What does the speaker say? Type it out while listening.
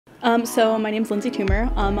So my name's Lindsey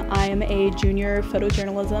Toomer. I am a junior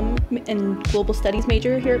photojournalism and global studies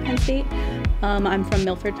major here at Penn State. I'm from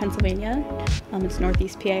Milford, Pennsylvania. It's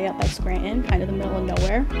Northeast PA up by Scranton, kind of the middle of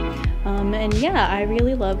nowhere. And yeah, I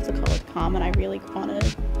really love the college comm, and I really want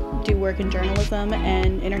to do work in journalism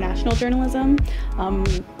and international journalism.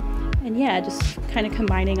 And yeah, just kind of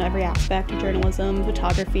combining every aspect of journalism,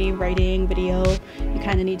 photography, writing, video. You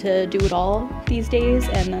kind of need to do it all these days,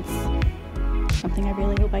 and that's something I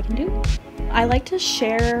really hope I can do. I like to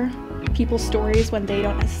share people's stories when they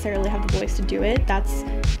don't necessarily have the voice to do it. That's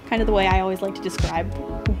kind of the way I always like to describe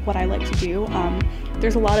what I like to do.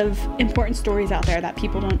 There's a lot of important stories out there that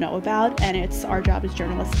people don't know about, and it's our job as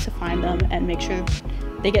journalists to find them and make sure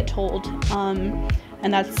they get told.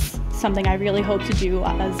 And that's something I really hope to do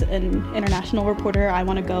as an international reporter. I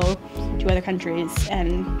want to go to other countries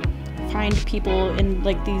and find people in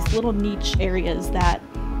like these little niche areas that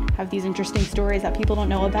have these interesting stories that people don't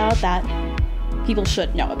know about, that people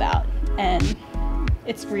should know about. And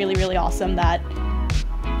it's really, really awesome that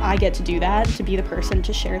I get to do that, to be the person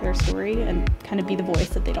to share their story and kind of be the voice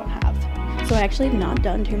that they don't have. So I actually have not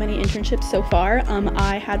done too many internships so far.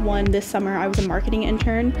 I had one this summer. I was a marketing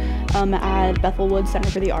intern at Bethelwood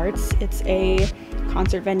Center for the Arts. It's a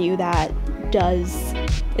concert venue that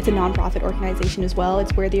it's a nonprofit organization as well.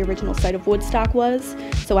 It's where the original site of Woodstock was.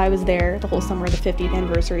 So I was there the whole summer of the 50th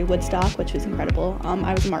anniversary Woodstock, which was incredible.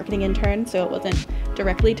 I was a marketing intern, so it wasn't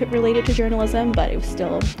directly related to journalism, but it was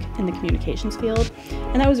still in the communications field.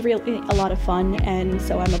 And that was really a lot of fun, and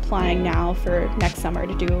so I'm applying now for next summer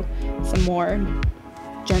to do some more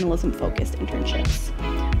journalism-focused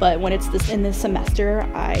internships. But when it's in this semester,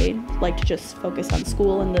 I like to just focus on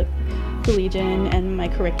school and the Collegian and my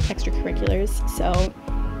extracurriculars. So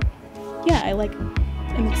yeah,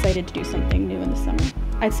 I'm excited to do something new in the summer.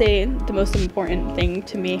 I'd say the most important thing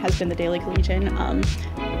to me has been the Daily Collegian.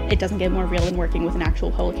 It doesn't get more real than working with an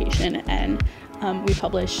actual publication, and we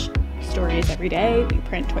publish stories every day. We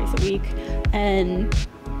print twice a week, and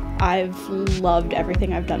I've loved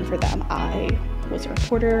everything I've done for them. I was a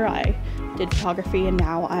reporter, I did photography, and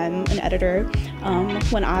now I'm an editor.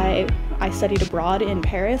 When I studied abroad in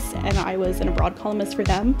Paris, and I was an abroad columnist for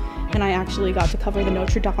them, and I actually got to cover the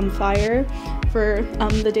Notre Dame fire for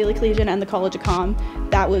the Daily Collegian and the College of Comm.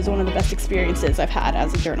 That was one of the best experiences I've had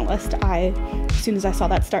as a journalist. As soon as I saw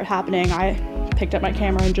that start happening, I picked up my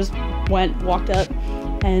camera and just walked up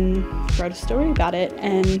and wrote a story about it.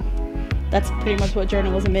 And that's pretty much what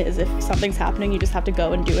journalism is. If something's happening, you just have to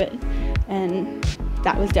go and do it. And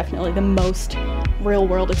that was definitely the most real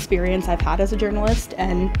world experience I've had as a journalist,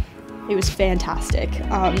 and it was fantastic.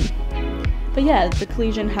 But yeah, the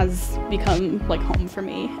Collegian has become like home for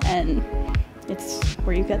me, and it's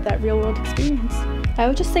where you get that real world experience. I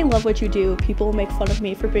would just say love what you do. People make fun of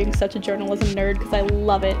me for being such a journalism nerd because I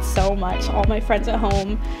love it so much. All my friends at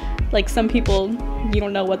home, like some people, you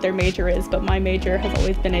don't know what their major is, but my major has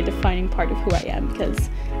always been a defining part of who I am because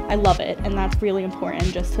I love it, and that's really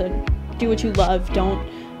important, just to do what you love. Don't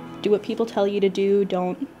do what people tell you to do.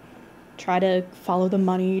 Don't try to follow the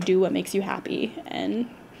money. Do what makes you happy, and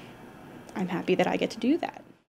I'm happy that I get to do that.